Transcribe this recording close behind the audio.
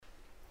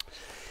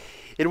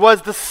It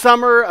was the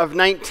summer of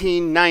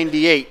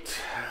 1998.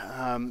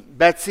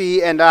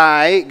 Betsy and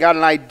I got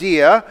an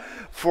idea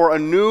for a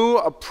new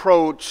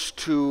approach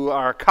to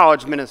our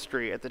college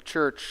ministry at the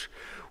church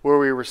where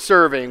we were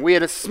serving. We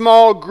had a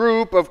small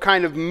group of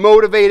kind of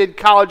motivated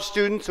college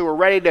students who were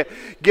ready to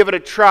give it a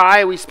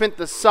try. We spent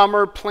the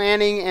summer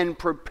planning and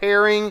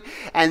preparing,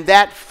 and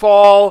that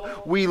fall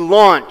we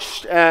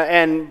launched.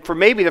 And for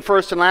maybe the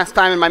first and last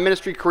time in my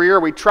ministry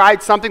career, we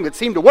tried something that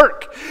seemed to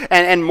work.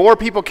 And more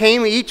people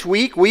came each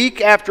week,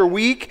 week after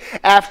week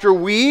after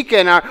week,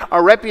 and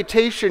our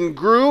reputation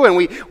grew, and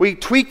we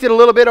tweaked it a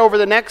little bit over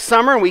the next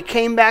summer, and we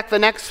came back the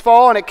next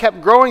fall, and it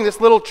kept growing.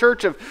 This little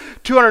church of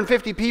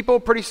 250 people,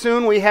 pretty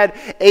soon we had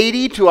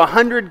 80 to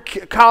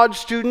 100 college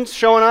students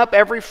showing up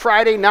every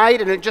Friday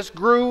night, and it just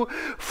grew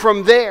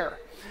from there.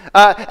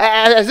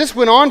 As this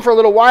went on for a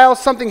little while,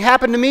 something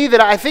happened to me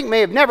that I think may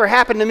have never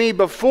happened to me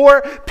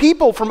before.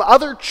 People from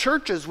other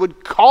churches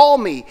would call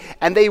me,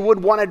 and they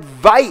would want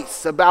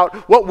advice about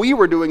what we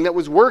were doing that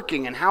was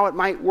working and how it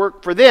might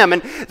work for them.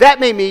 And that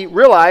made me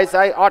realize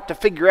I ought to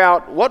figure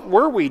out what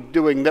were we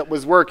doing that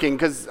was working,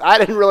 because I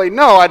didn't really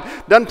know.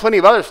 I'd done plenty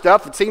of other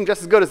stuff that seemed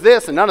just as good as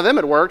this, and none of them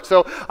had worked,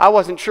 so I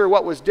wasn't sure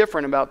what was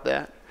different about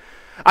that.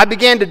 I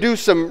began to do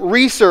some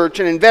research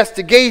and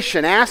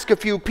investigation, ask a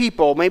few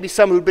people, maybe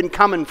some who'd been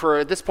coming for,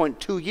 at this point,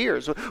 2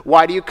 years.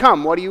 Why do you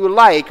come? What do you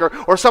like?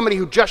 Or somebody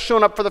who just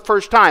shown up for the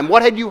first time.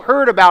 What had you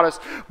heard about us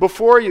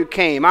before you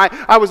came?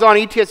 I was on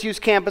ETSU's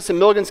campus and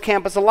Milligan's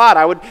campus a lot.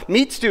 I would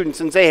meet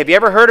students and say, have you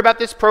ever heard about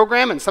this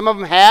program? And some of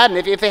them had,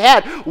 and if they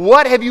had,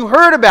 what have you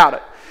heard about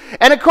it?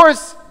 And of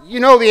course, you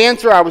know the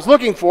answer I was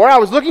looking for.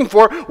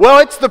 Well,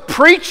 it's the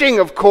preaching,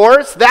 of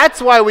course. That's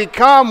why we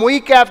come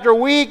week after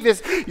week.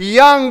 This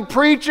young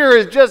preacher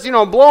is just,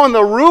 blowing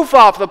the roof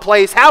off the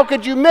place. How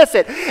could you miss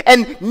it?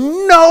 And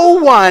no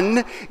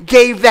one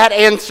gave that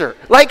answer.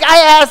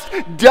 I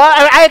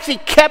actually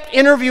kept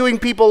interviewing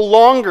people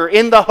longer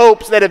in the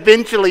hopes that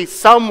eventually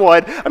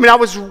someone, I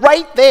was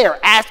right there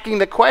asking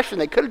the question.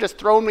 They could have just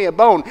thrown me a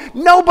bone.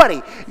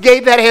 Nobody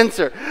gave that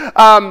answer.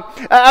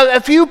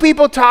 A few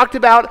people talked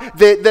about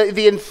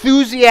the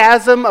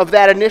enthusiasm of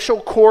that initial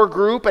core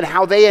group and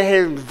how they had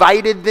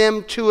invited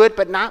them to it,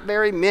 but not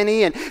very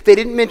many. And they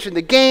didn't mention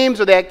the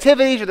games or the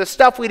activities or the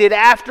stuff we did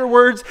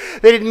afterwards.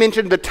 They didn't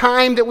mention the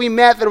time that we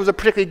met, that it was a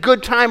particularly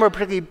good time or a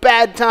particularly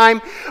bad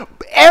time.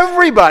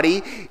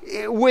 Everybody,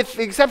 with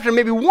the exception of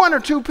maybe one or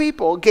two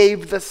people,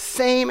 gave the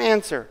same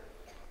answer.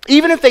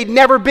 Even if they'd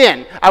never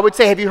been, I would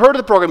say, have you heard of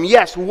the program?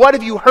 Yes. What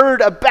have you heard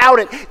about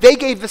it? They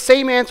gave the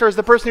same answer as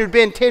the person who'd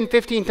been 10,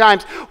 15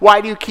 times. Why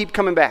do you keep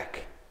coming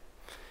back?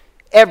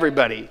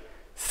 Everybody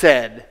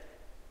said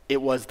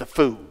it was the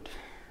food.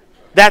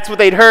 That's what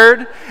they'd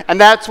heard, and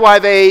that's why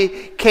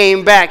they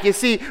came back. You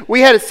see,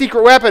 we had a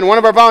secret weapon. One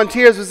of our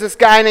volunteers was this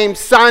guy named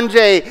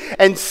Sanjay,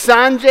 and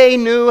Sanjay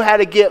knew how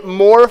to get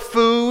more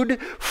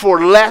food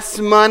for less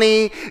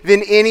money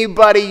than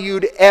anybody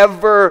you'd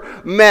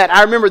ever met.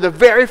 I remember the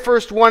very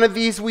first one of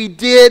these we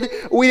did.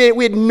 We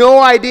had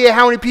no idea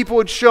how many people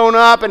had shown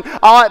up, and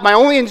my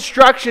only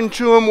instruction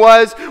to him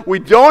was, we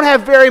don't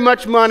have very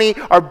much money,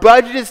 our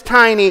budget is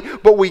tiny,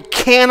 but we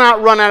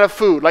cannot run out of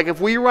food. Like,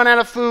 if we run out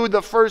of food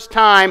the first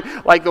time,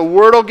 the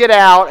word will get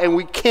out, and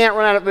we can't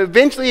run out of.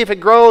 Eventually, if it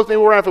grows, maybe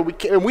we'll run out of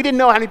food. We didn't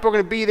know how many people were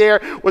going to be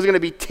there. Was it going to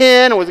be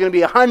 10, or was it going to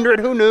be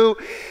 100? Who knew?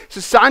 So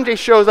Sanjay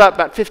shows up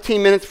about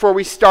 15 minutes before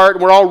we start,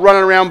 and we're all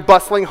running around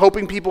bustling,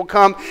 hoping people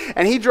come.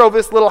 And he drove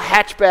this little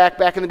hatchback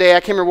back in the day.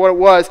 I can't remember what it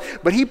was,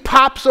 but he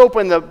pops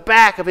open the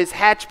back of his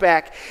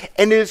hatchback,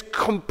 and it is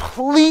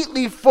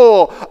completely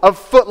full of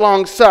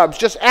foot-long subs,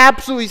 just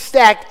absolutely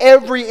stacked,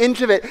 every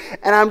inch of it.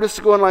 And I'm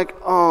just going like,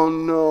 oh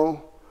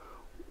no.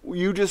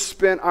 You just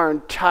spent our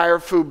entire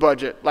food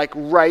budget,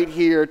 right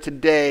here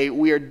today.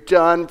 We are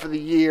done for the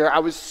year. I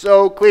was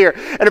so clear.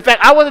 And in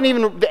fact, I wasn't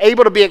even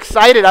able to be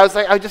excited.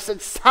 I just said,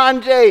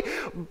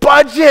 Sanjay,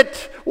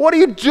 budget, what are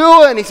you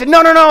doing? He said,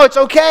 no, it's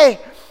okay.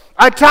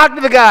 I talked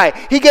to the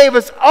guy. He gave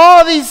us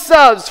all these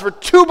subs for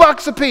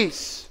 $2 a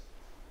piece.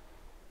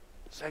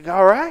 It's like,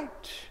 all right.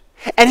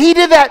 And he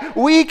did that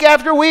week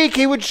after week.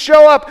 He would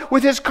show up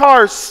with his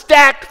car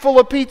stacked full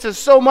of pizzas,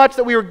 so much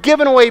that we were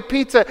giving away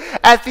pizza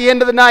at the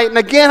end of the night. And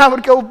again, I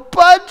would go,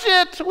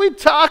 budget, we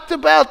talked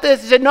about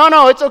this. He said,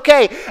 no, it's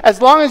okay.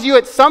 As long as you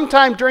at some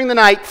time during the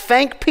night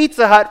thank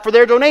Pizza Hut for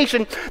their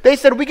donation, they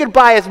said we could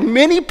buy as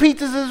many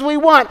pizzas as we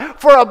want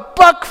for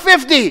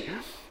 $1.50.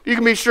 You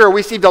can be sure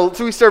we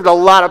served a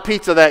lot of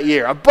pizza that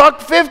year.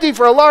 $1.50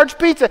 for a large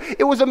pizza.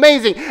 It was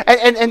amazing.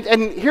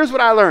 And here's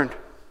what I learned.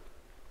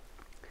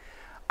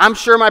 I'm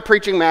sure my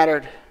preaching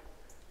mattered.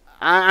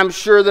 I'm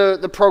sure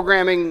the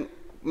programming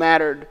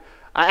mattered.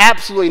 I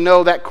absolutely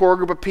know that core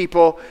group of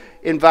people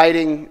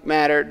inviting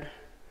mattered.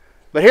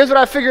 But here's what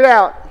I figured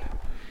out.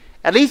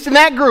 At least in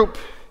that group,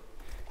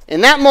 in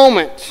that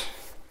moment,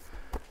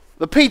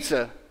 the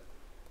pizza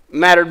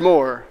mattered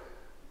more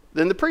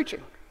than the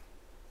preaching.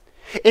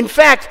 In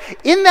fact,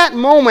 in that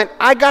moment,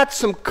 I got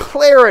some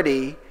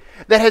clarity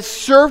that has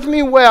served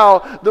me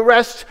well the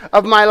rest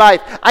of my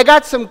life. I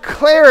got some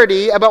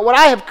clarity about what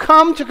I have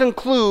come to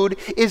conclude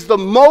is the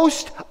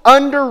most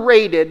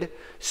underrated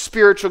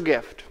spiritual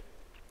gift.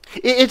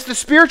 It's the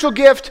spiritual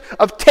gift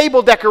of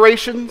table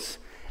decorations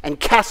and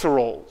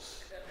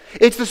casseroles.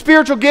 It's the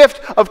spiritual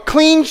gift of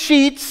clean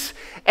sheets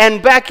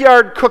and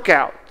backyard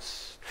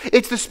cookouts.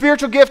 It's the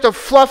spiritual gift of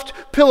fluffed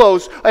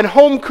pillows and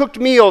home-cooked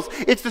meals.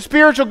 It's the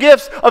spiritual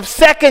gifts of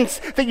seconds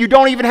that you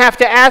don't even have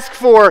to ask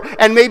for,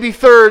 and maybe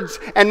thirds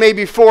and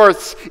maybe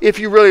fourths if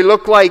you really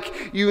look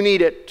like you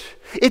need it.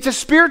 It's a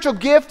spiritual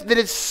gift that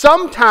is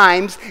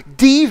sometimes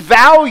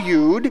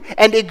devalued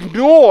and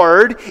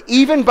ignored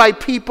even by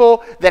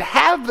people that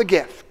have the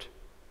gift.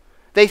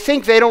 They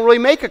think they don't really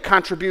make a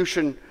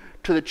contribution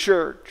to the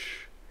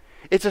church.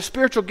 It's a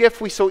spiritual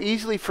gift we so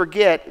easily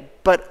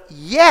forget, but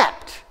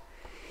yet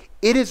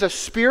it is a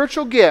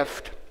spiritual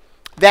gift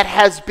that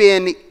has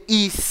been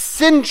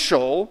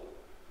essential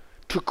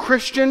to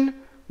Christian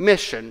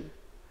mission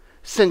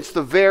since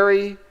the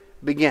very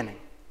beginning.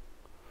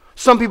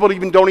 Some people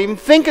don't even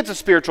think it's a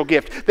spiritual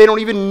gift. They don't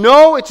even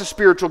know it's a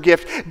spiritual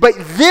gift. But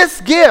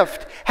this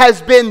gift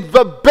has been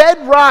the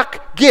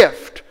bedrock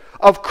gift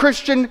of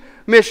Christian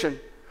mission.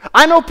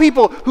 I know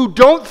people who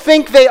don't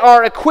think they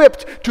are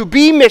equipped to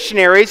be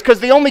missionaries because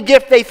the only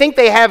gift they think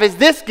they have is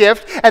this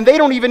gift, and they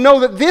don't even know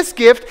that this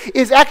gift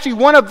is actually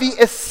one of the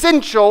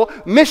essential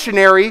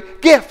missionary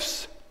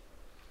gifts.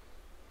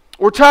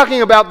 We're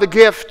talking about the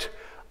gift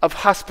of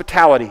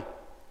hospitality.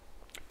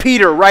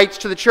 Peter writes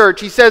to the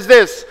church, he says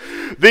this,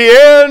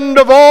 "The end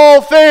of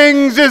all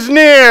things is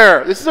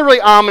near." This is a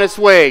really ominous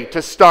way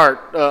to start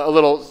a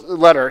little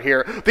letter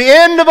here. The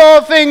end of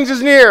all things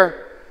is near.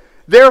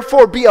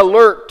 Therefore be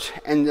alert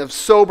and of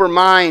sober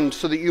mind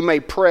so that you may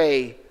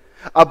pray.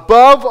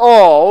 Above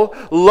all,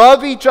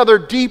 love each other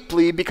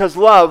deeply because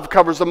love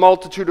covers a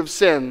multitude of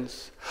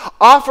sins.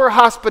 Offer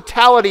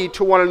hospitality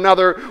to one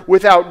another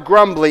without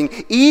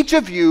grumbling. Each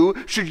of you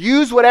should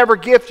use whatever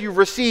gift you've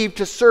received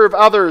to serve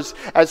others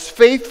as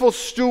faithful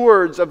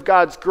stewards of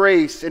God's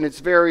grace in its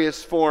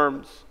various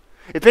forms.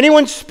 If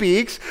anyone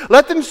speaks,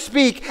 let them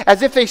speak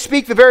as if they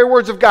speak the very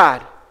words of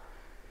God.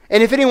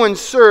 And if anyone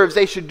serves,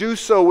 they should do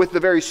so with the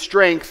very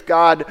strength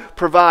God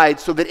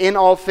provides, so that in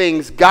all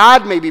things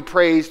God may be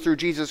praised through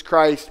Jesus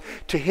Christ.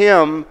 To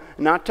him,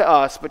 not to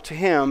us, but to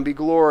him be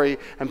glory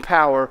and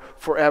power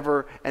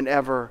forever and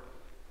ever.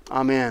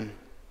 Amen.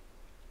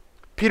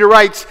 Peter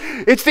writes,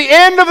 it's the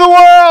end of the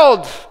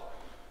world.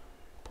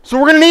 So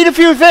we're going to need a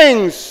few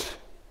things.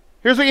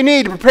 Here's what you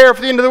need to prepare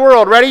for the end of the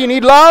world. Ready? You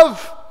need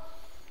love.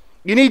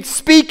 You need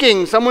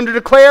speaking, someone to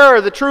declare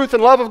the truth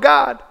and love of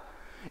God.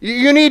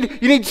 You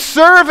need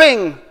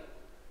serving,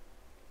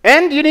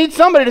 and you need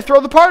somebody to throw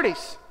the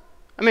parties.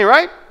 I mean,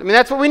 right? I mean,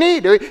 that's what we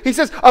need. He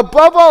says,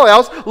 above all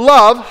else,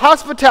 love,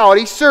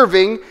 hospitality,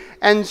 serving,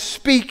 and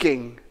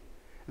speaking.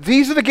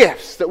 These are the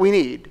gifts that we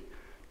need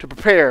to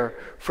prepare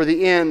for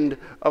the end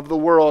of the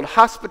world.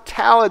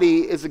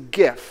 Hospitality is a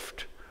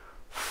gift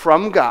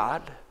from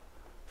God,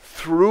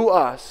 through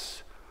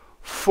us,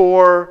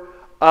 for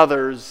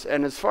others.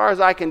 And as far as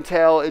I can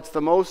tell, it's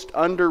the most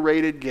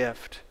underrated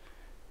gift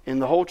in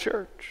the whole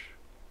church.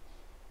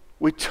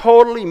 We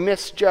totally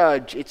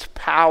misjudge its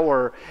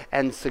power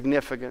and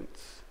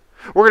significance.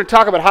 We're going to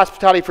talk about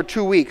hospitality for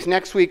 2 weeks.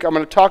 Next week, I'm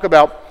going to talk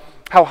about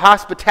how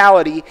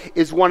hospitality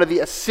is one of the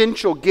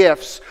essential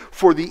gifts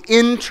for the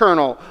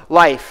internal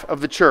life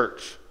of the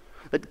church.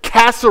 That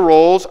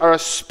casseroles are a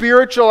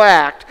spiritual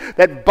act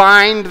that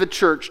bind the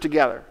church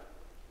together.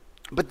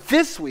 But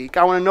this week,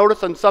 I want to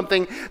notice on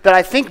something that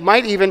I think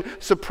might even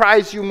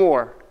surprise you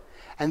more.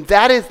 And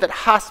that is that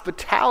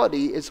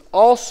hospitality is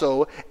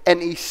also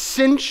an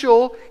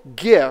essential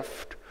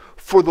gift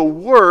for the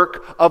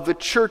work of the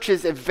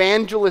church's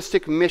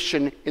evangelistic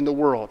mission in the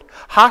world.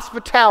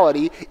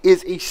 Hospitality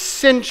is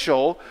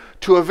essential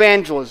to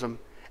evangelism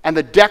and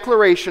the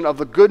declaration of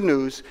the good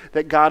news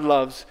that God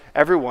loves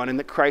everyone and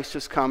that Christ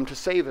has come to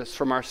save us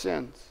from our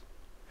sins.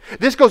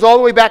 This goes all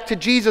the way back to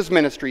Jesus'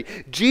 ministry.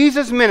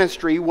 Jesus'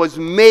 ministry was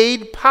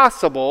made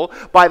possible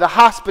by the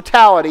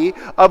hospitality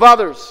of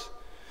others.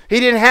 He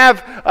didn't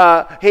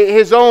have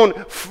his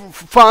own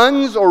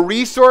funds or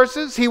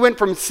resources. He went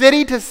from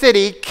city to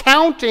city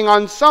counting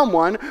on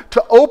someone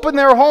to open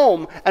their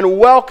home and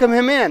welcome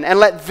him in and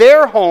let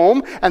their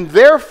home and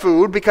their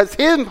food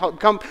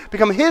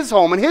become his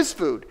home and his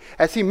food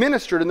as he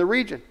ministered in the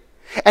region.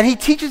 And he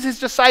teaches his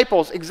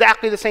disciples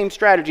exactly the same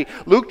strategy.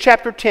 Luke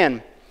chapter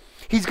 10,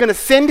 he's going to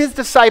send his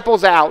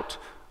disciples out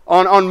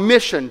on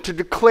mission to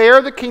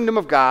declare the kingdom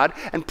of God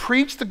and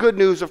preach the good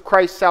news of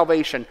Christ's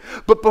salvation.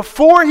 But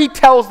before he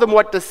tells them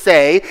what to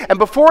say, and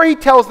before he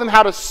tells them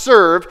how to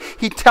serve,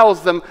 he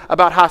tells them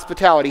about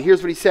hospitality.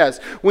 Here's what he says.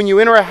 When you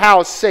enter a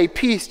house, say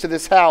peace to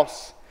this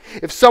house.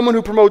 If someone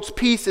who promotes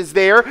peace is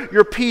there,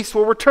 your peace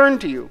will return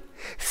to you.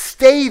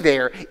 Stay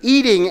there,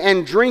 eating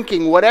and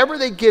drinking whatever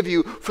they give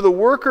you, for the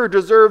worker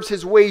deserves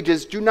his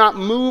wages. Do not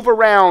move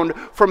around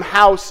from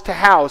house to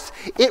house.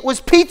 It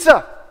was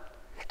pizza.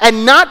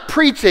 and not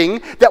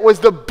preaching that was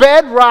the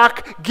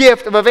bedrock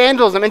gift of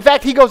evangelism. In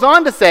fact, he goes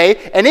on to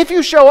say, and if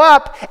you show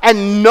up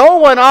and no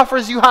one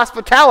offers you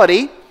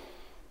hospitality,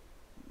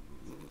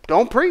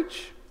 don't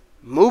preach.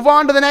 Move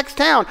on to the next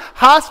town.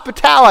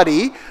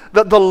 Hospitality,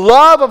 the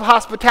love of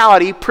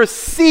hospitality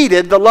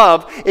preceded the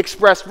love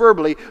expressed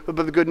verbally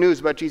by the good news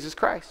about Jesus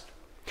Christ.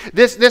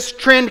 This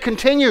trend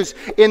continues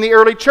in the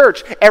early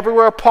church.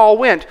 Everywhere Paul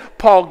went,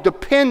 Paul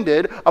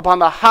depended upon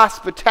the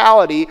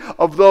hospitality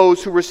of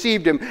those who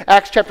received him.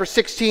 Acts chapter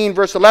 16,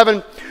 verse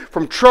 11,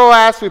 from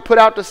Troas we put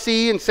out to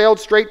sea and sailed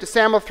straight to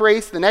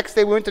Samothrace. The next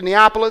day we went to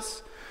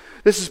Neapolis.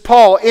 This is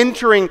Paul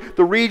entering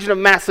the region of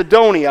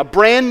Macedonia, a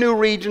brand new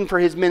region for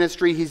his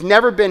ministry. He's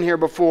never been here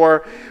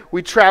before.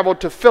 We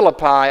traveled to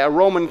Philippi, a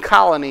Roman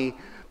colony,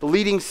 the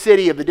leading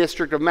city of the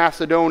district of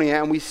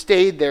Macedonia, and we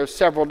stayed there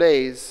several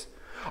days.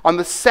 On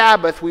the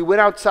Sabbath, we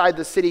went outside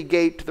the city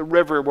gate to the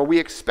river where we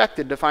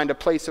expected to find a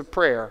place of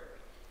prayer.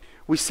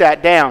 We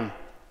sat down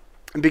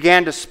and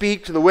began to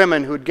speak to the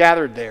women who had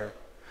gathered there.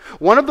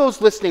 One of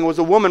those listening was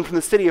a woman from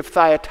the city of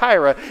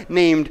Thyatira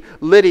named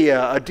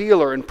Lydia, a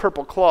dealer in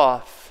purple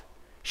cloth.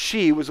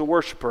 She was a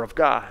worshiper of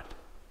God.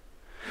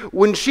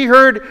 When she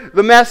heard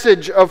the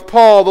message of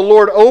Paul, the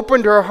Lord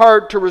opened her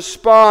heart to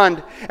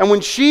respond. And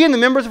when she and the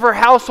members of her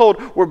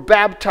household were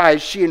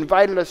baptized, she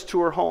invited us to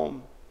her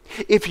home.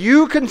 If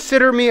you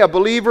consider me a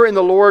believer in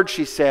the Lord,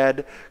 she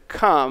said,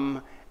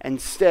 come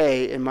and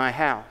stay in my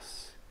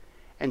house.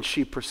 And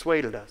she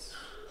persuaded us.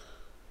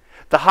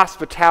 The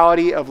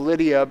hospitality of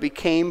Lydia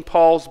became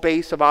Paul's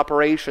base of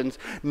operations,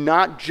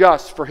 not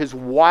just for his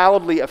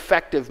wildly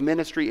effective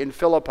ministry in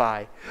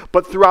Philippi,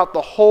 but throughout the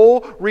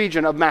whole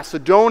region of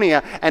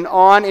Macedonia and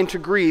on into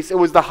Greece. It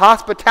was the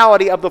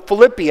hospitality of the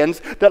Philippians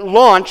that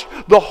launched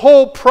the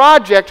whole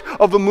project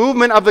of the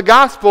movement of the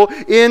gospel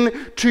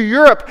into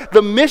Europe.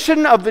 The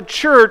mission of the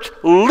church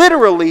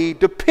literally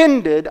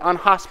depended on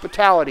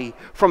hospitality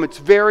from its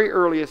very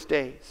earliest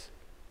days.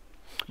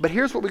 But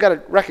here's what we got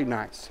to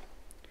recognize.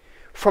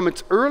 From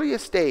its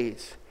earliest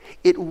days,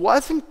 it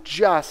wasn't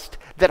just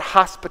that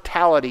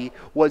hospitality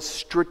was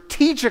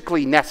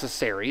strategically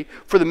necessary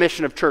for the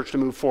mission of church to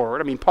move forward.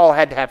 I mean, Paul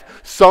had to have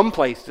some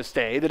place to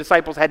stay. The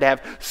disciples had to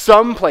have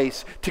some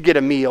place to get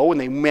a meal when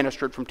they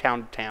ministered from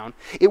town to town.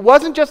 It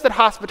wasn't just that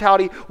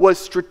hospitality was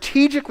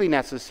strategically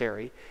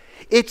necessary.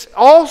 It's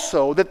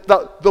also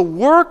that the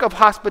work of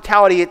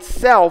hospitality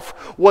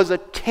itself was a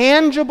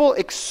tangible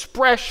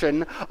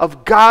expression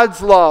of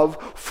God's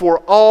love for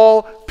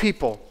all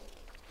people.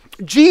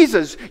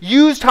 Jesus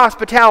used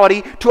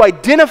hospitality to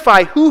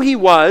identify who he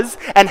was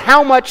and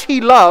how much he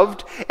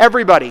loved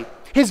everybody.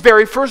 His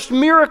very first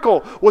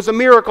miracle was a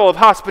miracle of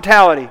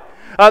hospitality.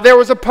 There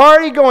was a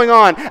party going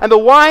on, and the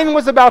wine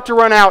was about to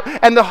run out,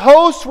 and the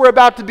hosts were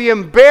about to be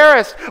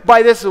embarrassed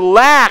by this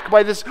lack,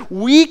 by this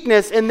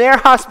weakness in their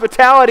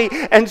hospitality.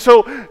 And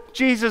so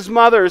Jesus'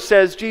 mother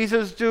says,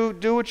 Jesus,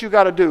 do what you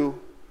got to do,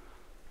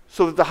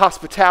 so that the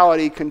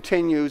hospitality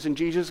continues, and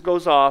Jesus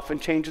goes off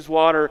and changes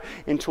water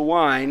into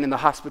wine, and the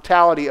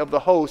hospitality of the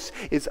hosts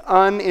is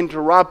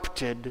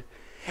uninterrupted.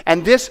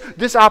 And this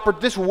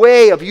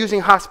way of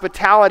using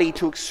hospitality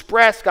to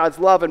express God's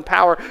love and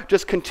power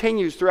just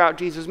continues throughout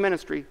Jesus'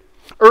 ministry.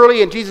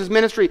 Early in Jesus'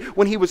 ministry,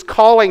 when he was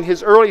calling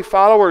his early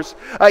followers,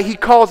 he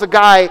calls a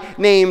guy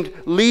named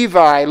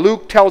Levi.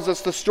 Luke tells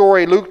us the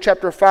story. Luke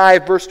chapter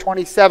 5, verse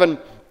 27.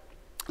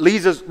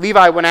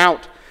 Levi went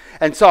out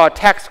and saw a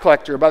tax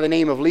collector by the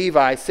name of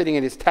Levi sitting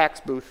in his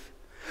tax booth.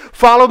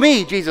 Follow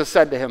me, Jesus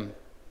said to him.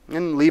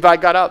 And Levi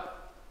got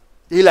up.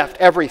 He left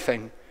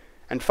everything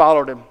and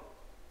followed him.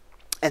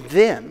 And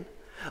then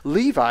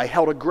Levi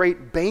held a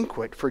great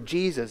banquet for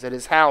Jesus at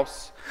his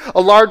house.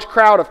 A large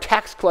crowd of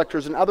tax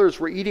collectors and others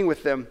were eating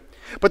with them.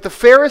 But the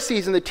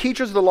Pharisees and the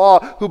teachers of the law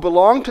who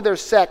belonged to their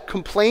sect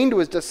complained to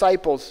his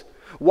disciples,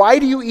 "Why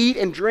do you eat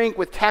and drink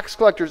with tax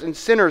collectors and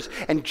sinners?"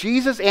 And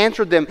Jesus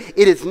answered them,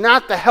 "It is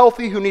not the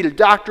healthy who need a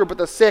doctor, but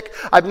the sick.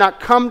 I've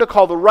not come to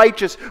call the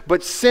righteous,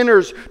 but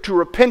sinners to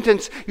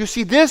repentance." You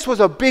see, this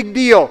was a big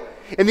deal.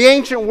 In the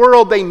ancient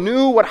world, they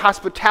knew what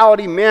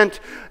hospitality meant.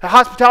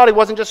 Hospitality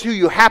wasn't just who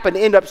you happened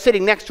to end up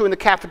sitting next to in the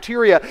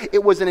cafeteria.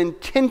 It was an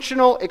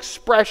intentional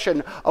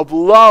expression of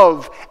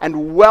love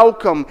and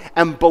welcome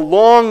and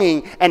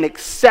belonging and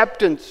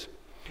acceptance.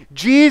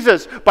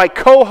 Jesus, by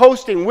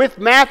co-hosting with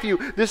Matthew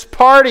this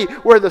party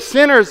where the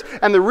sinners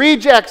and the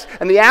rejects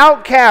and the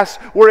outcasts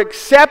were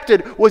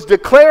accepted, was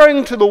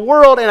declaring to the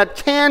world in a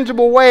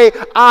tangible way,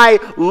 I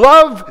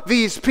love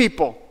these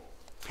people.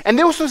 And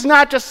this was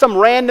not just some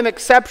random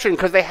exception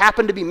because they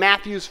happened to be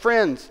Matthew's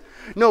friends.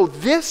 No,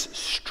 this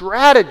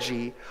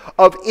strategy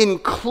of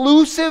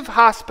inclusive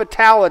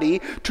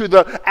hospitality to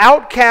the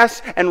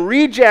outcasts and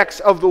rejects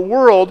of the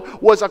world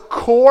was a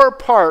core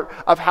part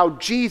of how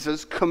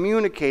Jesus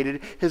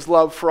communicated his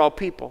love for all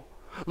people.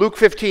 Luke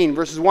 15,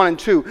 verses 1 and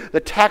 2, the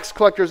tax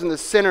collectors and the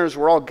sinners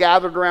were all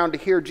gathered around to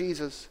hear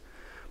Jesus.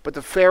 But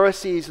the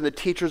Pharisees and the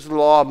teachers of the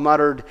law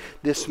muttered,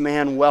 "This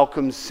man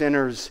welcomes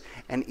sinners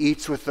and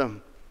eats with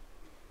them."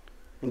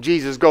 And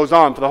Jesus goes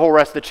on for the whole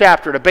rest of the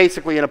chapter to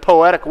basically, in a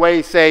poetic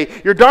way, say,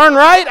 "You're darn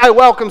right I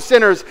welcome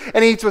sinners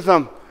and eats with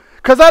them,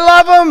 because I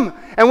love them."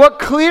 And what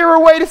clearer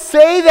way to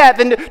say that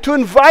than to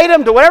invite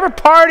them to whatever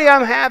party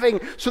I'm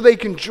having so they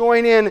can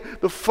join in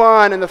the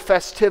fun and the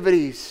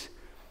festivities.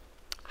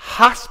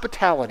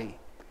 Hospitality,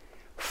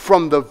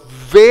 from the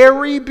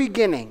very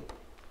beginning,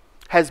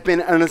 has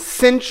been an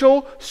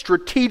essential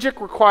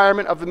strategic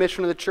requirement of the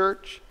mission of the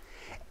church,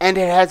 and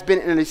it has been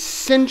an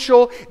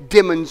essential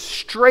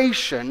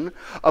demonstration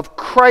of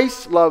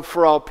Christ's love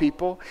for all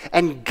people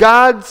and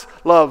God's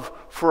love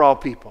for all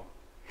people.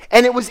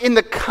 And it was in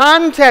the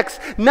context,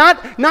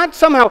 not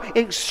somehow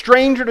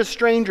stranger to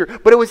stranger,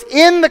 but it was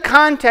in the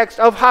context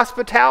of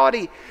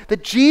hospitality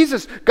that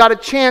Jesus got a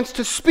chance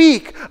to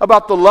speak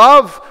about the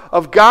love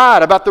of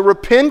God, about the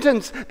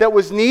repentance that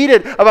was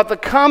needed, about the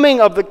coming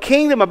of the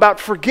kingdom, about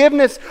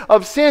forgiveness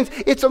of sins.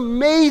 It's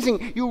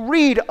amazing. You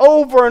read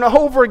over and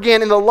over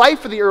again in the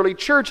life of the early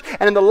church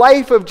and in the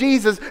life of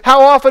Jesus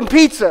how often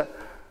pizza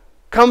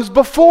comes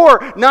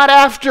before, not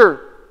after,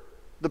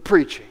 the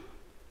preaching.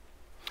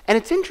 And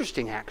it's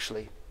interesting,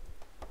 actually.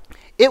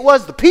 It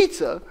was the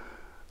pizza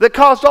that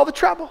caused all the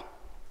trouble.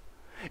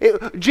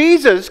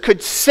 Jesus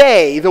could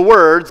say the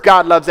words,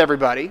 "God loves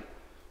everybody,"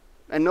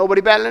 and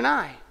nobody batted an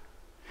eye.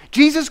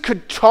 Jesus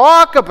could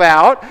talk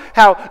about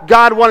how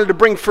God wanted to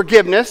bring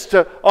forgiveness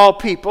to all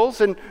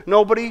peoples, and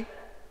nobody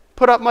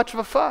put up much of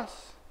a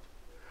fuss.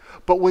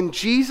 But when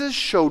Jesus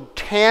showed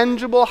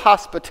tangible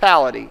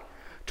hospitality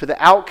to the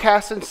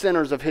outcasts and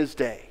sinners of his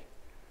day,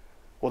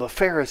 well, the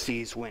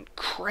Pharisees went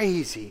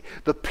crazy.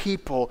 The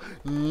people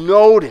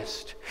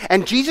noticed.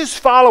 And Jesus'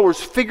 followers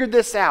figured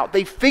this out.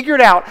 They figured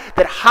out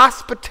that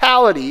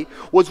hospitality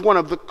was one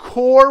of the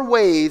core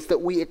ways that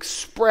we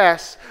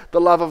express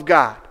the love of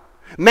God.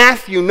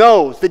 Matthew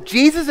knows that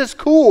Jesus is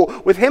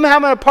cool with him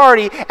having a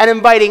party and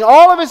inviting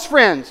all of his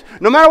friends,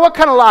 no matter what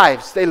kind of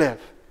lives they live.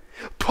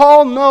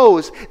 Paul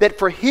knows that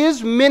for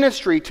his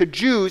ministry to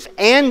Jews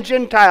and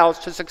Gentiles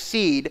to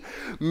succeed,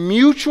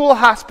 mutual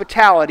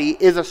hospitality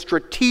is a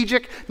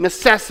strategic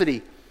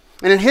necessity.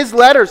 And in his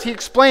letters, he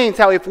explains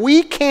how if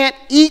we can't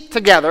eat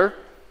together,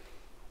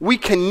 we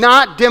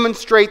cannot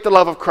demonstrate the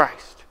love of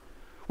Christ.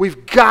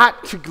 We've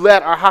got to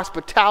let our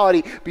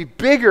hospitality be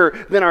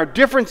bigger than our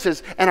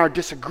differences and our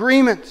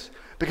disagreements,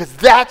 because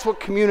that's what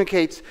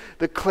communicates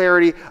the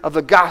clarity of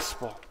the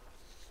gospel.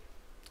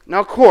 Now,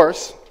 of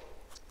course,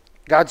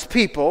 God's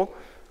people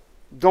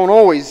don't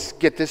always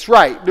get this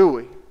right, do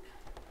we?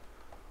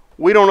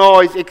 We don't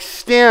always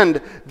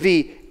extend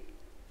the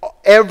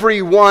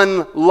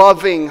everyone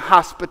loving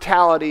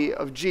hospitality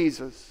of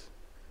Jesus.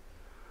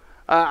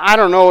 I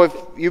don't know if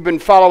you've been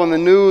following the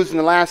news in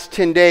the last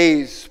 10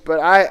 days, but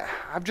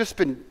I've just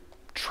been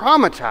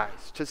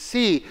traumatized to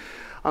see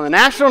on the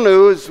national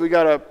news, we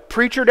got a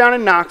preacher down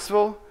in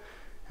Knoxville,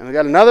 and we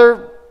got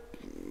another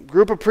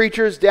group of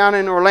preachers down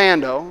in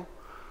Orlando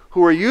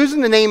who are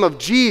using the name of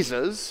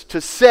Jesus to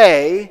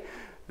say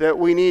that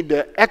we need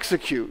to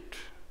execute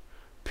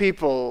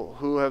people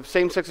who have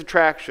same-sex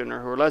attraction or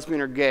who are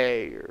lesbian or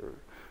gay or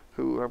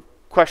who are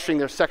questioning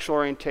their sexual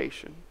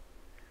orientation.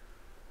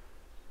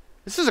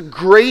 This is a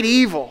great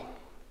evil.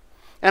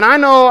 And I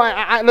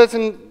know,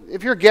 listen,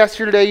 if you're a guest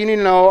here today, you need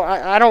to know,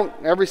 I don't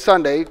every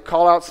Sunday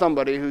call out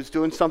somebody who's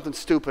doing something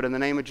stupid in the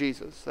name of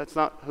Jesus. That's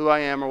not who I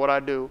am or what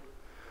I do.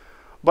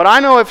 But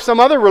I know if some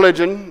other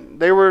religion,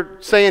 they were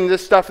saying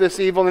this stuff, this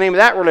evil in the name of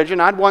that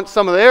religion, I'd want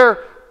some of their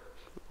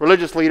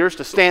religious leaders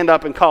to stand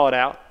up and call it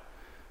out.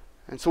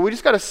 And so we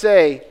just got to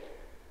say,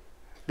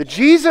 the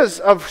Jesus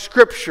of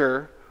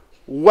Scripture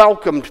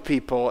welcomed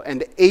people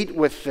and ate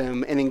with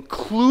them and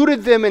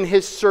included them in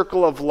his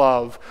circle of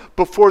love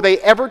before they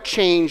ever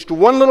changed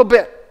one little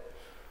bit.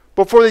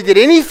 Before they did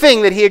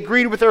anything that he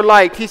agreed with or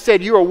liked, he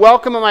said, "You are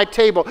welcome at my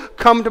table.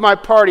 Come to my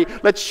party.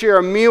 Let's share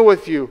a meal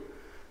with you."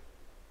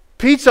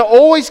 Pizza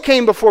always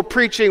came before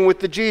preaching with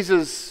the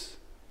Jesus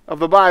of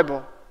the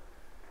Bible.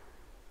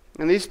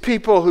 And these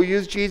people who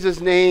use Jesus'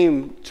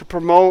 name to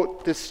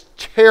promote this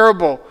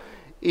terrible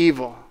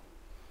evil,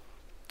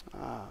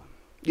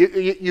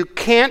 you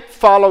can't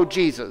follow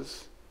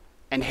Jesus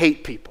and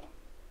hate people.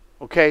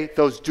 Okay?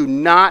 Those do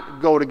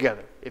not go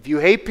together. If you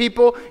hate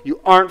people, you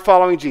aren't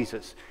following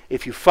Jesus.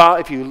 If you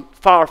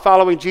are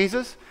following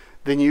Jesus,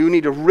 then you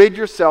need to rid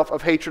yourself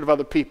of hatred of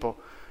other people,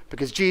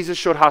 because Jesus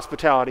showed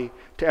hospitality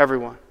to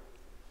everyone.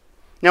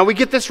 Now, we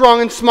get this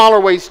wrong in smaller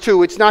ways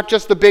too. It's not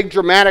just the big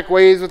dramatic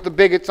ways with the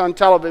bigots on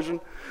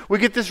television. We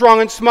get this wrong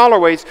in smaller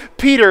ways.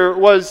 Peter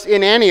was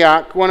in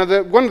Antioch, one of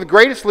the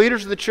greatest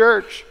leaders of the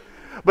church.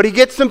 But he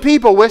gets some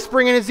people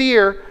whispering in his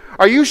ear,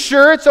 "Are you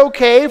sure it's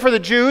okay for the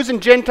Jews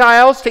and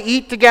Gentiles to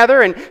eat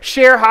together and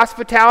share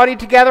hospitality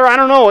together? I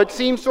don't know, it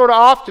seems sort of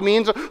off to me."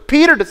 And so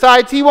Peter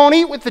decides he won't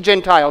eat with the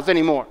Gentiles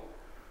anymore.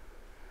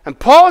 And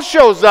Paul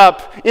shows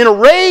up in a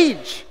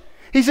rage.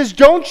 He says,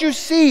 "Don't you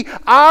see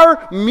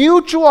our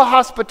mutual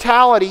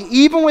hospitality,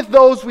 even with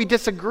those we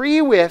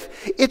disagree with,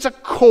 it's a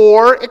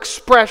core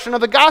expression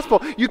of the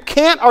gospel. You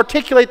can't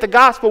articulate the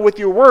gospel with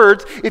your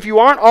words if you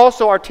aren't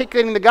also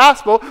articulating the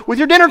gospel with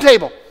your dinner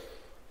table,"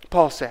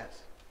 Paul says.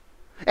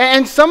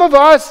 And some of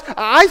us,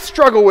 I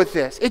struggle with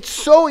this. It's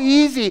so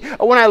easy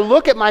when I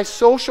look at my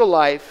social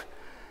life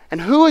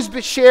and who has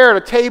shared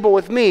a table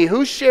with me,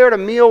 who shared a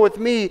meal with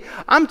me.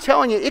 I'm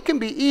telling you, it can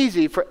be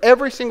easy for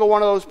every single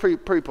one of those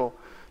people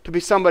to be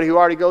somebody who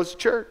already goes to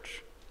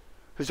church,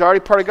 who's already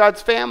part of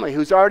God's family,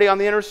 who's already on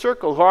the inner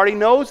circle, who already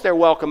knows they're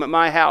welcome at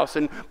my house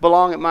and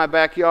belong at my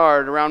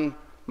backyard around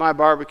my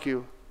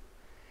barbecue.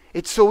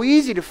 It's so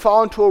easy to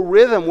fall into a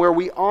rhythm where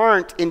we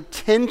aren't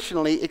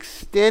intentionally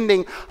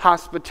extending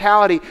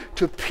hospitality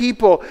to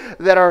people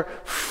that are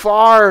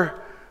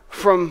far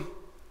from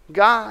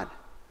God.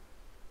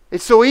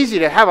 It's so easy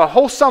to have a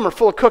whole summer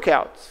full of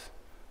cookouts,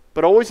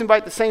 but always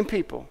invite the same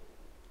people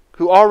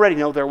who already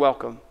know they're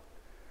welcome,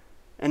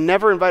 and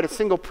never invite a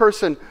single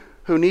person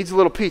who needs a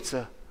little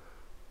pizza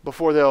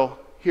before they'll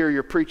hear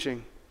your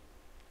preaching.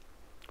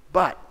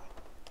 But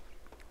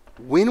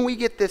when we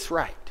get this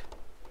right,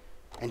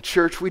 and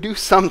church, we do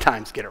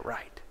sometimes get it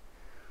right.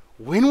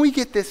 When we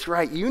get this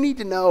right, you need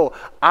to know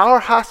our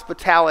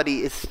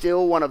hospitality is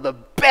still one of the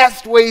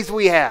best ways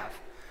we have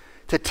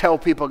to tell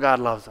people God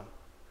loves them.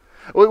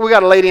 We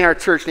got a lady in our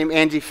church named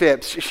Angie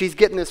Phipps. She's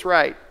getting this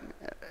right.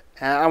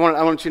 And I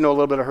want you to know a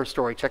little bit of her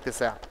story. Check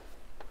this out.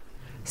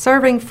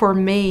 Serving for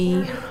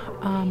me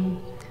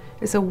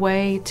is a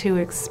way to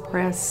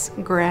express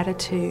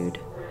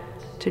gratitude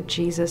to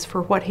Jesus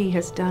for what he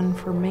has done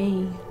for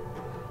me.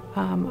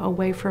 A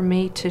way for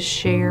me to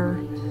share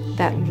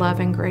that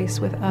love and grace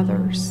with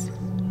others.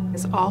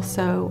 Is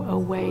also a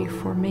way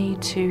for me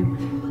to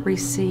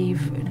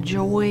receive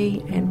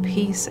joy and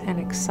peace and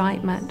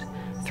excitement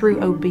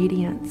through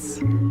obedience.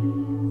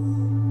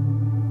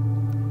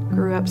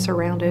 Grew up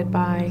surrounded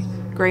by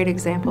great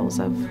examples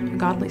of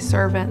godly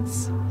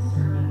servants,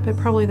 but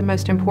probably the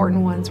most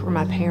important ones were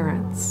my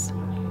parents.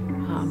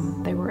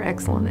 They were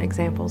excellent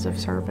examples of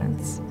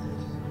servants.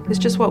 It's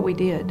just what we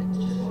did.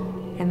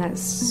 And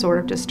that's sort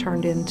of just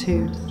turned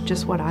into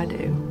just what I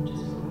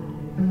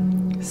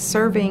do.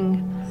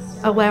 Serving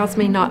allows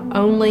me not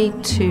only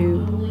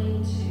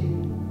to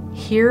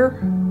hear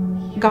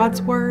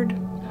God's word,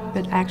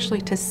 but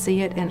actually to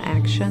see it in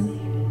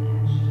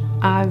action.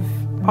 I've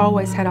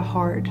always had a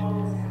heart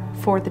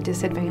for the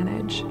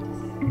disadvantaged,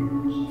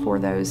 for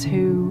those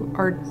who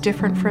are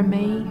different from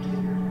me,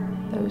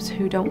 those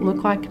who don't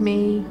look like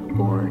me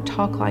or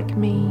talk like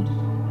me.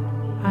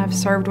 I've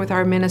served with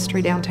our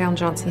ministry downtown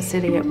Johnson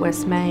City at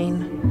West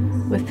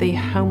Main with the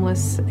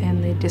homeless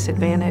and the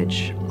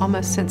disadvantaged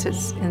almost since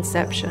its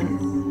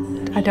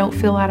inception. I don't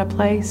feel out of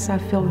place. I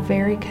feel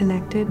very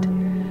connected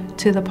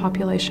to the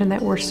population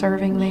that we're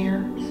serving there,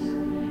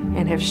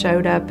 and have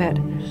showed up at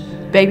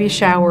baby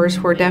showers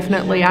where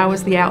definitely I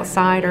was the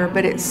outsider,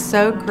 but it's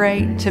so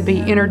great to be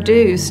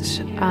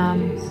introduced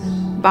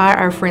by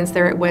our friends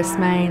there at West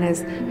Main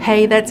as,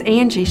 hey, that's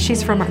Angie,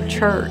 she's from our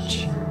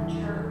church.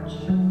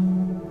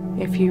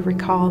 If you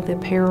recall the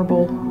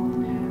parable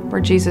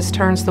where Jesus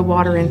turns the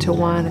water into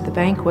wine at the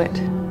banquet,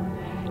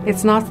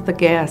 it's not the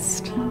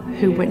guest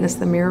who witnessed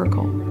the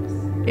miracle,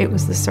 it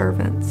was the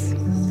servants.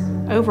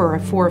 Over a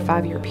 4 or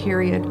 5 year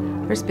period,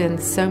 there's been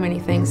so many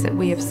things that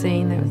we have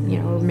seen that,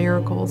 are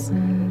miracles.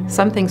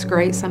 Something's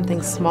great,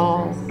 something's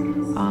small.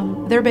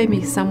 There may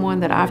be someone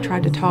that I've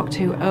tried to talk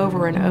to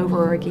over and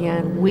over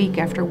again, week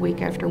after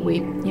week after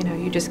week.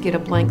 You just get a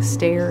blank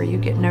stare, you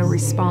get no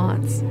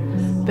response.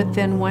 But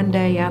then one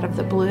day out of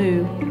the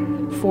blue,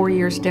 4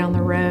 years down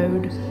the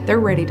road, they're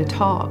ready to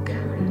talk.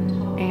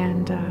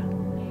 And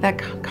that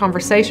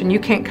conversation, you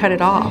can't cut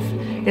it off.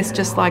 It's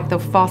just like the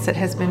faucet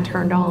has been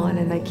turned on,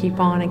 and they keep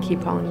on and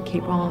keep on and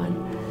keep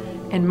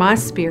on. And my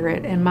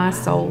spirit and my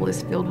soul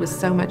is filled with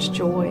so much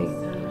joy.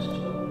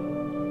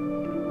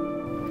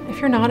 If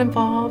you're not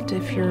involved,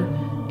 if you're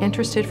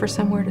interested for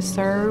somewhere to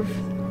serve,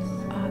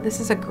 this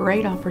is a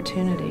great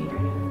opportunity.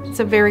 It's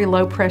a very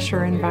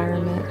low-pressure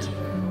environment.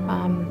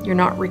 You're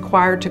not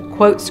required to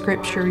quote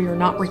scripture. You're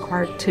not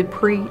required to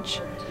preach.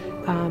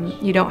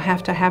 You don't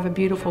have to have a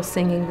beautiful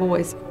singing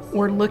voice.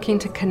 We're looking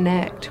to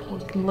connect. We're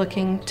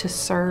looking to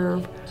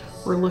serve.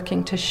 We're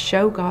looking to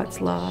show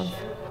God's love.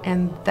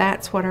 And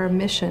that's what our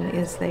mission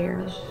is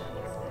there.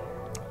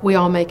 We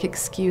all make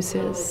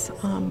excuses.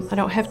 I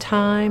don't have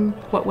time.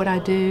 What would I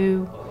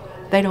do?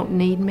 They don't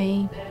need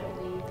me.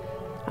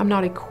 I'm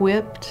not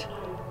equipped,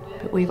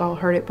 but we've all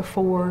heard it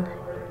before.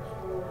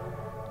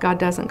 God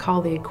doesn't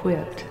call the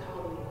equipped.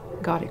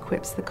 God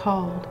equips the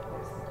called.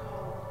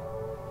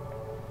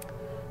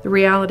 The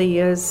reality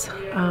is,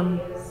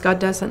 God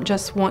doesn't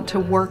just want to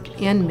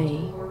work in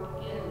me,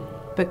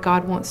 but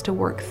God wants to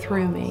work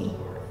through me,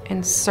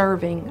 and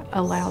serving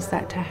allows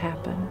that to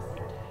happen.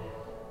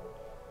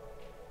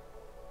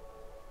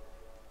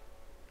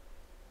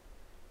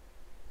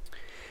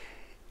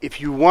 If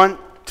you want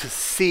to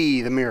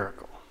see the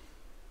miracle,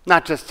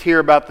 not just hear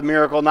about the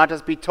miracle, not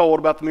just be told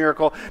about the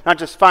miracle, not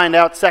just find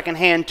out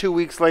secondhand 2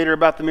 weeks later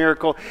about the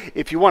miracle,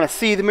 if you want to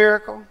see the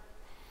miracle,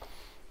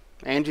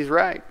 Angie's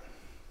right.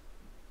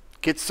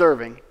 Get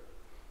serving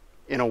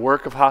in a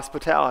work of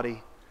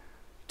hospitality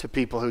to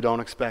people who don't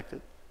expect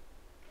it.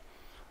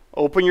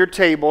 Open your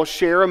table,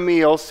 share a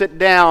meal, sit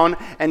down,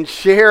 and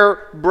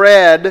share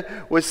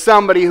bread with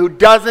somebody who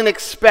doesn't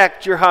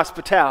expect your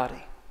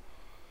hospitality.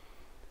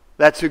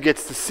 That's who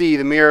gets to see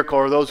the miracle,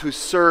 or those who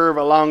serve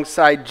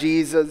alongside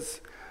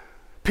Jesus.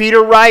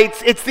 Peter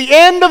writes, it's the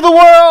end of the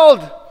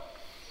world.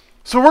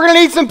 So we're going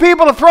to need some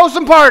people to throw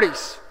some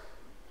parties.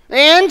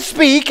 And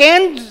speak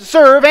and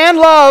serve and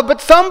love, but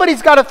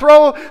somebody's got to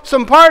throw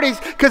some parties,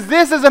 because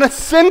this is an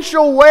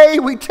essential way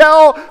we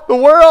tell the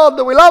world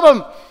that we love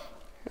them.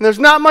 And there's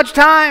not much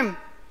time.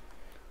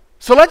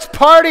 So let's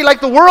party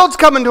like the world's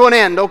coming to an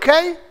end,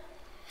 okay?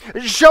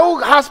 Show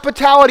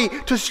hospitality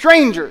to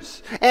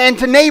strangers and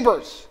to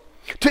neighbors,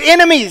 to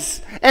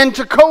enemies and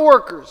to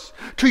coworkers,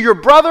 to your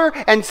brother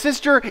and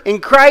sister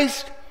in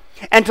Christ,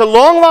 and to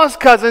long-lost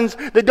cousins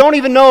that don't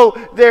even know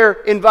they're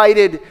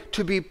invited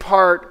to be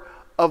part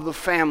of the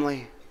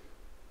family.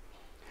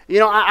 You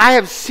know, I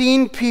have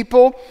seen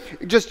people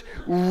just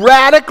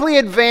radically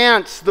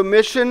advance the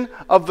mission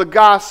of the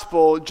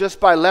gospel just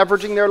by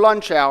leveraging their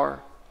lunch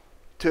hour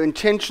to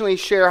intentionally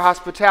share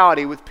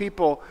hospitality with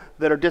people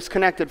that are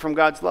disconnected from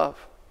God's love.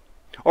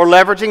 Or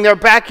leveraging their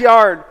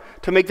backyard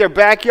to make their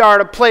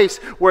backyard a place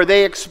where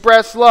they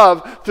express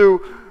love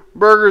through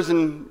burgers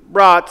and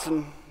brats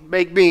and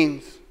baked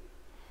beans.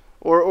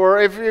 Or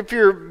if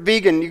you're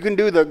vegan, you can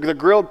do the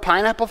grilled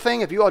pineapple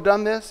thing. Have you all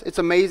done this? It's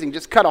amazing.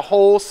 Just cut a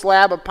whole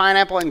slab of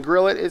pineapple and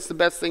grill it. It's the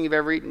best thing you've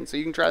ever eaten, so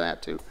you can try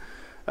that too.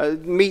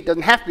 Meat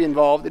doesn't have to be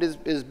involved. It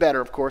is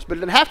better, of course, but it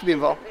doesn't have to be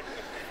involved.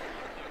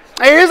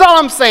 Here's all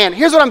I'm saying.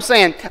 Here's what I'm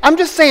saying. I'm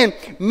just saying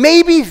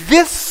maybe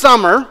this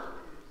summer,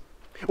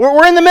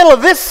 we're in the middle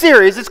of this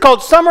series. It's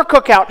called Summer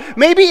Cookout.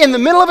 Maybe in the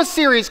middle of a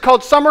series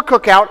called Summer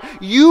Cookout,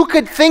 you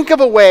could think of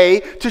a way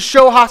to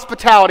show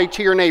hospitality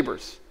to your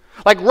neighbors.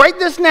 Like right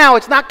this now,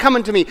 it's not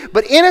coming to me,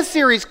 but in a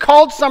series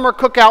called Summer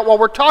Cookout, while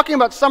we're talking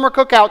about summer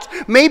cookouts,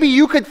 maybe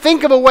you could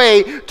think of a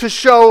way to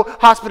show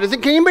hospitality.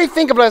 Can anybody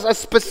think of a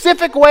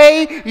specific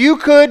way you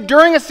could,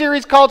 during a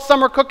series called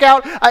Summer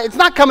Cookout? It's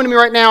not coming to me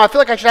right now. I feel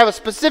like I should have a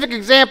specific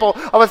example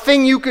of a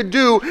thing you could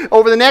do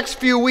over the next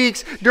few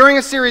weeks during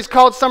a series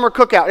called Summer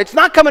Cookout. It's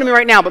not coming to me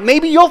right now, but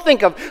maybe you'll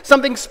think of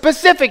something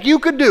specific you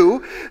could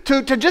do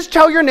to just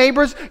tell your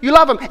neighbors you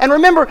love them. And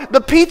remember,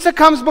 the pizza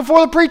comes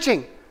before the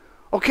preaching,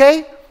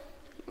 okay?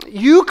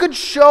 You could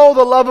show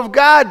the love of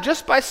God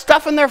just by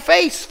stuffing their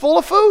face full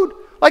of food.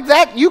 Like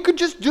that, you could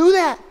just do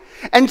that.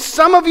 And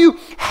some of you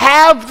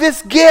have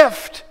this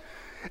gift.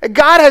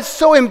 God has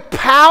so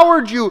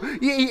empowered you.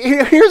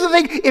 Here's the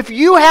thing. If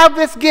you have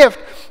this gift,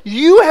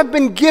 you have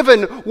been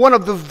given one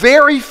of the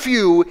very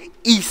few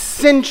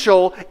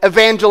essential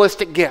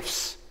evangelistic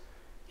gifts.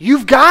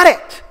 You've got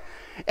it.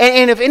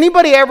 And if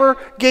anybody ever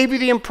gave you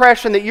the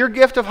impression that your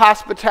gift of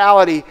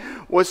hospitality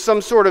was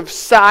some sort of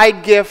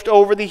side gift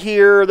over the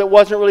here that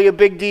wasn't really a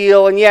big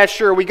deal, and yeah,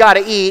 sure, we got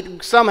to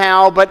eat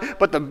somehow,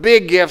 but the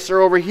big gifts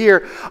are over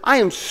here, I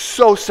am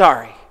so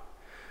sorry.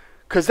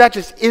 Because that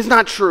just is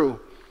not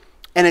true.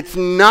 And it's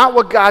not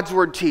what God's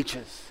Word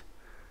teaches.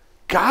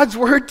 God's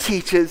Word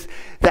teaches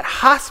that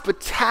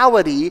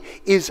hospitality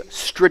is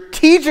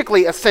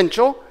strategically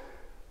essential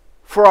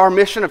for our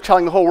mission of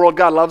telling the whole world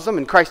God loves them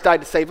and Christ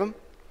died to save them.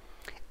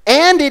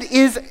 And it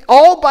is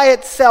all by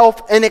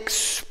itself an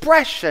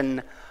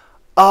expression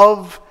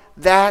of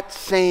that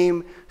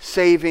same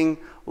saving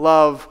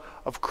love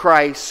of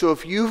Christ. So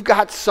if you've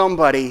got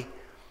somebody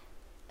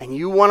and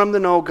you want them to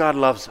know God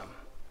loves them,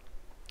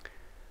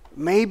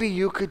 maybe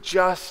you could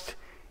just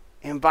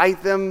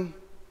invite them.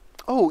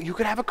 Oh, you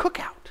could have a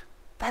cookout.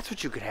 That's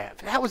what you could have.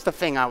 That was the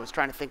thing I was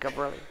trying to think of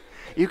earlier.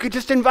 You could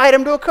just invite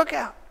them to a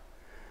cookout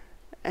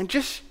and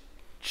just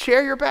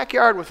share your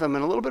backyard with them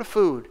and a little bit of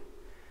food.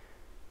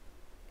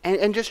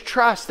 And just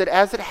trust that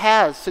as it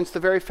has since the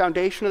very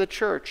foundation of the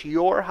church,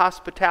 your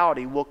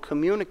hospitality will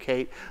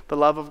communicate the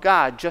love of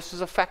God just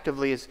as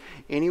effectively as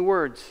any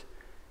words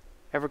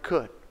ever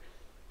could.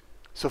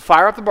 So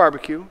fire up the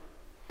barbecue,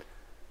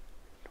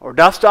 or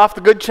dust off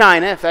the good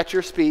china if that's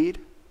your speed,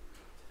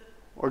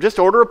 or just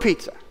order a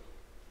pizza.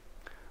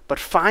 But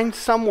find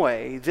some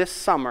way this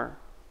summer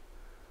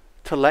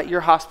to let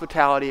your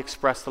hospitality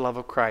express the love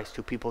of Christ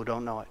to people who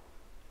don't know it.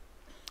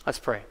 Let's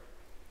pray.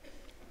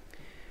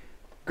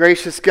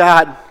 Gracious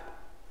God,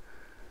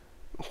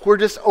 we're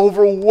just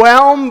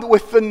overwhelmed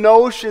with the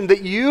notion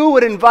that you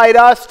would invite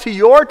us to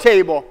your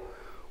table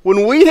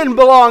when we didn't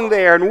belong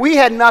there and we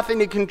had nothing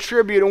to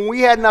contribute and we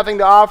had nothing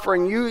to offer,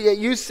 and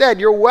you said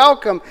you're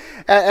welcome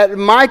at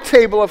my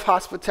table of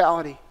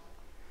hospitality.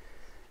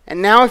 And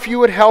now if you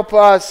would help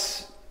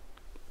us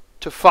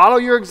to follow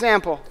your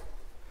example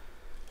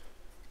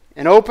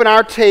and open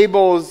our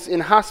tables in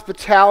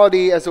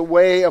hospitality as a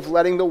way of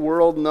letting the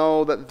world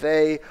know that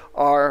they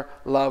are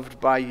loved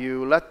by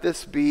you. Let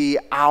this be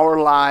our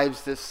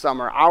lives this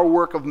summer, our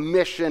work of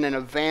mission and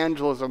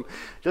evangelism,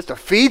 just to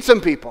feed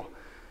some people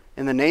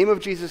in the name of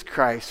Jesus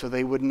Christ so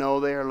they would know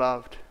they are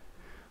loved.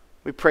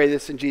 We pray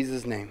this in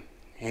Jesus' name.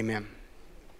 Amen.